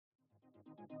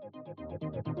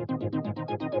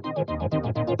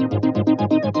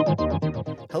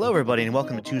Hello, everybody, and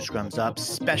welcome to Two Scrums Up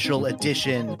Special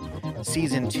Edition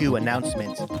Season 2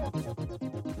 announcement.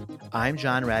 I'm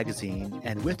John Ragazine,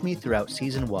 and with me throughout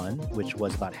Season 1, which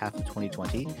was about half of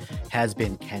 2020, has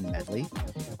been Ken Medley.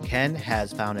 Ken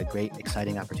has found a great,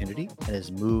 exciting opportunity and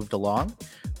has moved along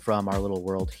from our little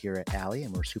world here at Alley,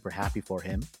 and we're super happy for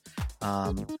him.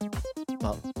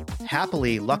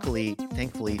 Happily, luckily,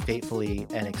 thankfully, fatefully,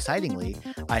 and excitingly,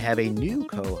 I have a new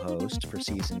co-host for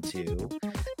Season 2.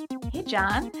 Hey,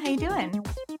 John. How you doing?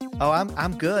 Oh,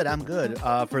 I'm good. I'm good.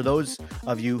 For those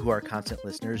of you who are constant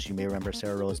listeners, you may remember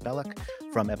Sarah Rose Belloc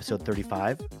from episode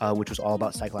 35, which was all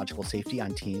about psychological safety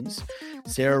on teens.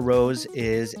 Sarah Rose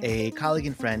is a colleague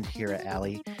and friend here at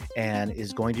Alley and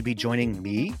is going to be joining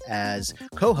me as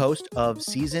co-host of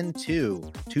Season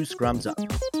 2, Two Scrums Up.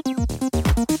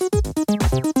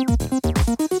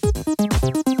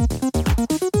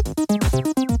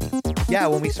 Yeah,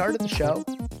 when we started the show,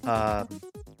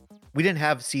 we didn't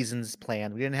have seasons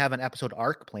planned. We didn't have an episode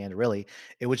arc planned, really.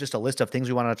 It was just a list of things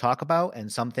we wanted to talk about, and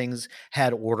some things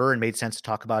had order and made sense to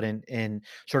talk about in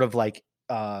sort of like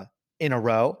in a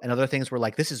row, and other things were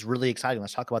like, this is really exciting.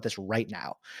 Let's talk about this right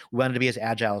now. We wanted to be as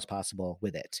agile as possible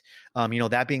with it.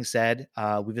 That being said,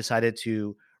 we've decided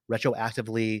to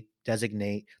retroactively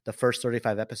designate the first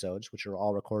 35 episodes, which are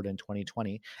all recorded in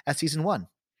 2020, as Season 1.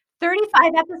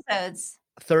 35 episodes.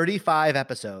 35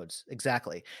 episodes,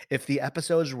 exactly. If the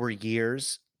episodes were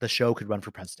years, the show could run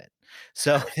for president.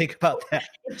 So think about that.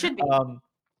 It should be.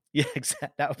 Yeah, exactly.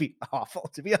 That would be awful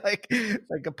to be like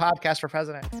a podcast for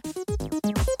president.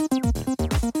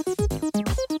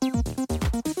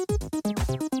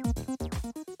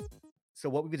 So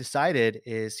what we've decided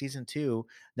is Season 2,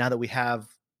 now that we have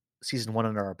Season 1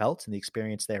 under our belts and the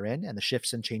experience therein and the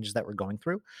shifts and changes that we're going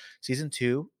through, Season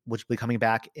 2, which will be coming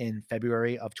back in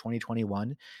February of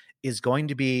 2021, is going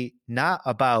to be not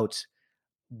about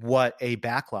what a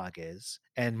backlog is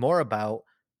and more about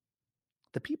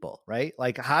the people, right?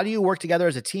 Like, how do you work together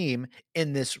as a team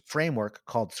in this framework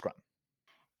called Scrum?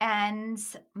 And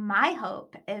my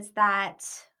hope is that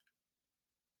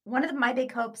one of my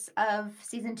big hopes of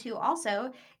Season 2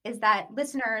 also is that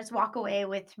listeners walk away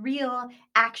with real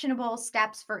actionable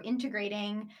steps for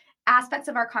integrating aspects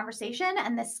of our conversation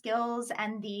and the skills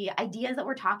and the ideas that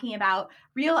we're talking about,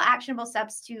 real actionable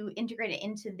steps to integrate it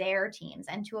into their teams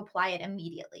and to apply it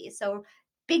immediately. So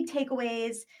big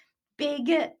takeaways,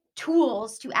 big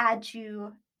tools to add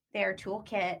to their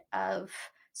toolkit of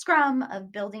Scrum,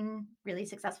 of building really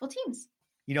successful teams.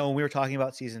 When we were talking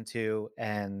about Season 2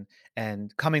 and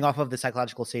coming off of the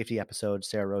psychological safety episode,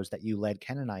 Sarah Rose, that you led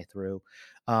Ken and I through,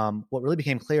 what really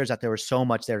became clear is that there was so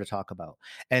much there to talk about.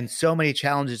 And so many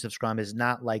challenges of Scrum is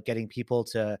not like getting people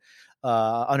to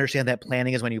understand that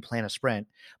planning is when you plan a sprint,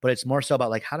 but it's more so about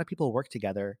like, how do people work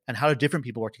together and how do different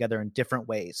people work together in different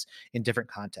ways, in different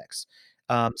contexts.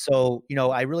 I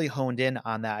really honed in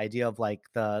on that idea of like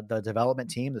the development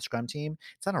team, the Scrum team.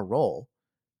 It's not a role.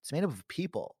 It's made up of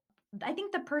people. I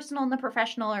think the personal and the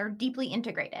professional are deeply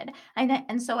integrated.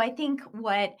 And so I think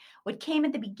what came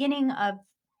at the beginning of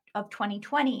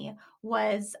 2020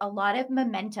 was a lot of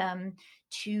momentum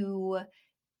to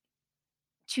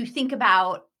think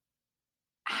about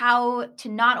how to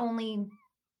not only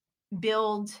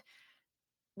build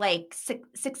like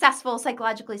successful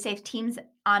psychologically safe teams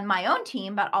on my own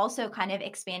team, but also kind of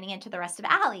expanding it to the rest of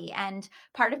Alley. And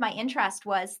part of my interest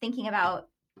was thinking about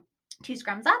Two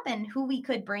Scrums Up and who we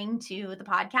could bring to the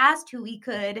podcast,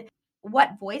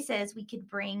 what voices we could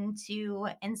bring to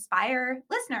inspire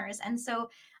listeners. And so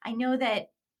I know that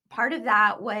part of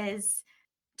that was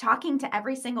talking to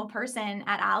every single person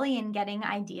at Alley and getting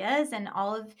ideas and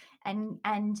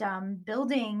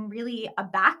building really a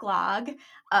backlog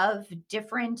of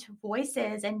different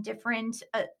voices and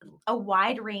a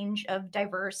wide range of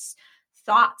diverse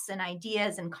thoughts and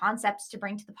ideas and concepts to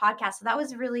bring to the podcast. So that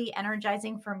was really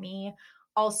energizing for me.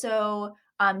 Also,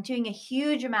 doing a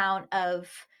huge amount of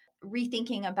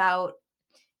rethinking about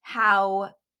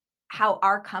how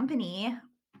our company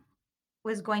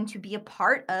was going to be a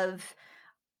part of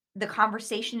the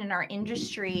conversation in our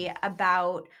industry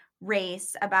about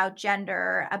race, about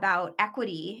gender, about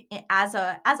equity as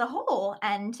a whole,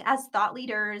 and as thought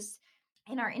leaders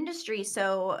in our industry.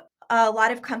 So a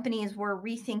lot of companies were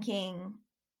rethinking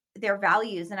their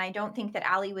values, and I don't think that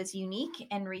Alley was unique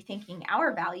in rethinking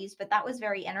our values, but that was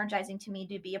very energizing to me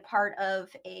to be a part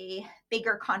of a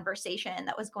bigger conversation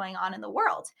that was going on in the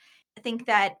world. I think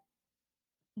that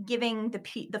giving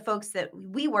the folks that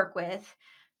we work with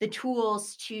the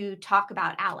tools to talk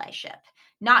about allyship,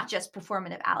 not just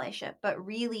performative allyship, but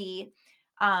really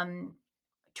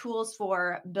tools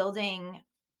for building,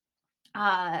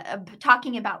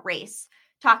 talking about race,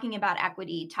 talking about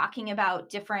equity, talking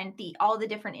about all the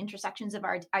different intersections of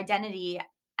our identity.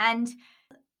 And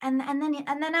then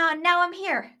now I'm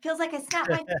here. Feels like I snapped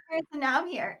my fingers and now I'm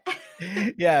here.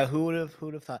 Yeah, who would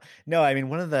have thought? No, I mean,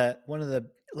 one of the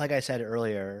like I said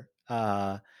earlier,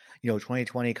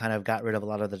 2020 kind of got rid of a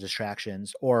lot of the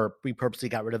distractions, or we purposely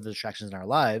got rid of the distractions in our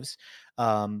lives.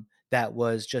 That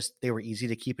was just, they were easy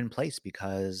to keep in place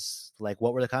because, like,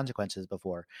 what were the consequences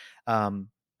before? And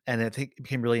I think it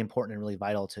became really important and really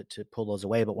vital to pull those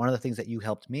away. But one of the things that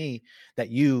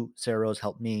you, Sarah Rose,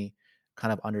 helped me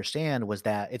kind of understand was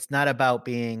that it's not about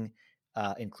being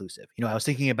inclusive. I was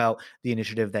thinking about the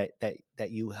initiative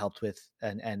that you helped with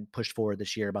and pushed forward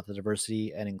this year about the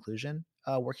diversity and inclusion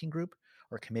working group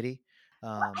or committee.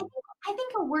 I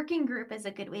think a working group is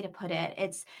a good way to put it.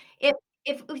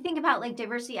 If we think about like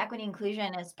diversity, equity,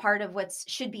 inclusion as part of what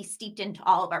should be steeped into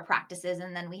all of our practices,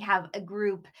 and then we have a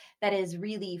group that is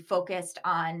really focused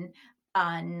on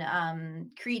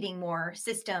creating more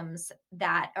systems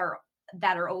that are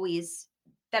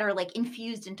like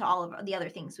infused into all of the other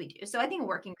things we do. So I think a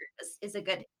working group is a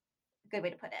good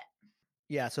way to put it.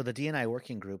 Yeah, so the D&I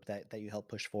working group that you helped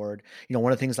push forward,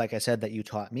 one of the things, like I said, that you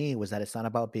taught me was that it's not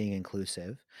about being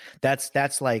inclusive.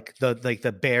 That's like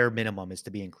the bare minimum is to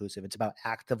be inclusive. It's about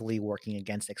actively working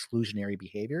against exclusionary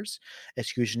behaviors,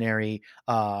 exclusionary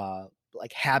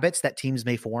like habits that teams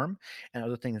may form, and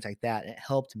other things like that. And it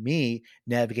helped me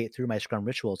navigate through my Scrum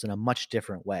rituals in a much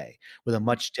different way, with a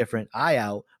much different eye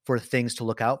out for things to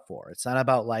look out for. It's not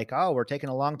about like, oh, we're taking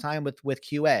a long time with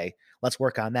QA, let's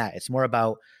work on that. It's more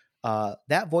about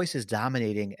that voice is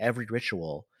dominating every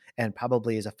ritual and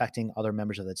probably is affecting other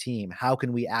members of the team. How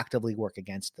can we actively work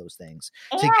against those things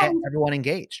to get everyone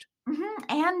engaged? Mm-hmm.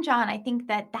 And John, I think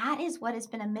that is what has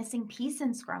been a missing piece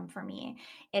in Scrum for me.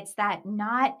 It's that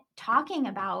not talking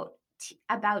about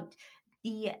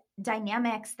the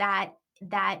dynamics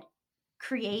that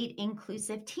create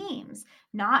inclusive teams,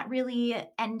 not really.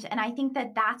 And I think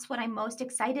that that's what I'm most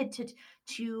excited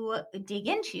to dig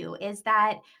into, is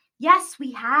that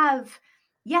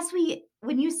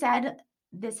when you said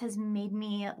this has made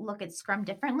me look at Scrum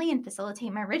differently and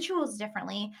facilitate my rituals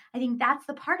differently, I think that's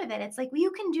the part of it. It's like, well,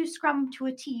 you can do Scrum to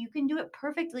a T. You can do it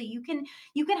perfectly. You can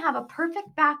have a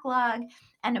perfect backlog,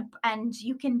 and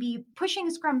you can be pushing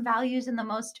Scrum values and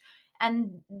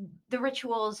the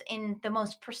rituals in the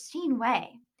most pristine way.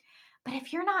 But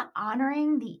if you're not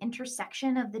honoring the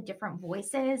intersection of the different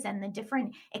voices and the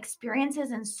different experiences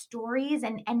and stories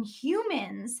and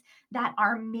humans that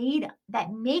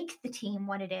make the team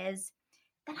what it is,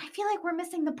 then I feel like we're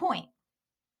missing the point.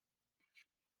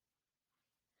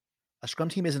 A Scrum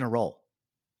team isn't a role.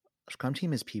 A Scrum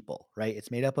team is people, right?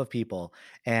 It's made up of people.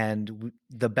 And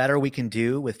the better we can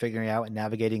do with figuring out and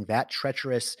navigating that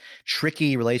treacherous,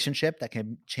 tricky relationship that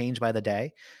can change by the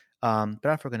day,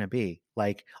 better off we're going to be.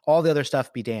 Like, all the other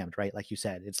stuff be damned, right? Like you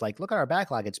said, it's like, look at our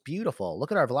backlog. It's beautiful.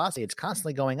 Look at our velocity. It's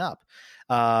constantly going up.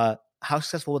 How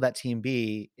successful will that team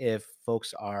be if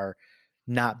folks are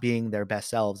not being their best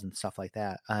selves and stuff like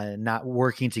that, not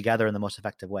working together in the most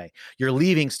effective way? You're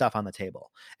leaving stuff on the table.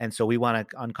 And so we want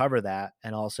to uncover that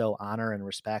and also honor and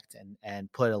respect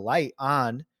and put a light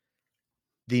on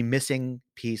the missing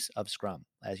piece of Scrum,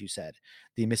 as you said,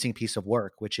 the missing piece of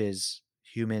work, which is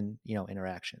human,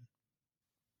 interaction.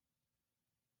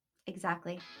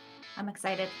 Exactly. I'm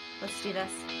excited. Let's do this.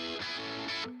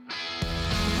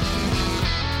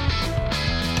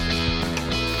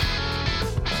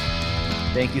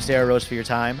 Thank you, Sarah Rose, for your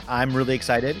time. I'm really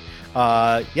excited.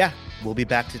 We'll be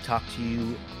back to talk to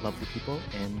you lovely people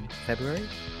in February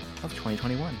of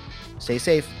 2021. Stay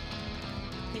safe.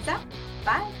 Pizza.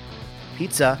 Bye.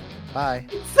 Pizza. Bye.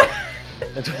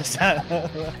 Pizza.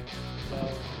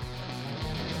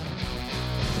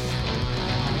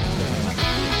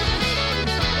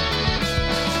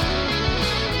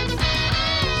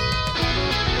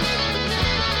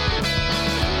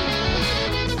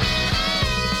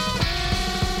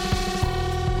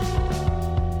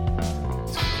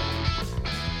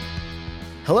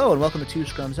 Hello and welcome to Two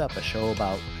Scrums Up, a show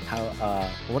about how,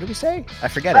 what did we say? I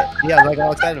forget it. Yeah, I was like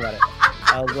all excited about it.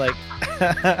 I was like,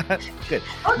 good.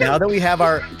 Okay. Now that we have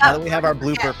our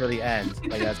blooper for the end,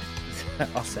 like that's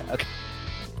all set. Okay.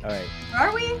 All right.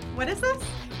 Are we? What is this?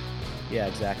 Yeah,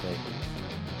 exactly.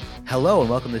 Hello and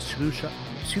welcome to Two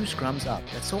Scrums Up.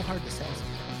 That's so hard to say.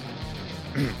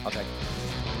 I'll try.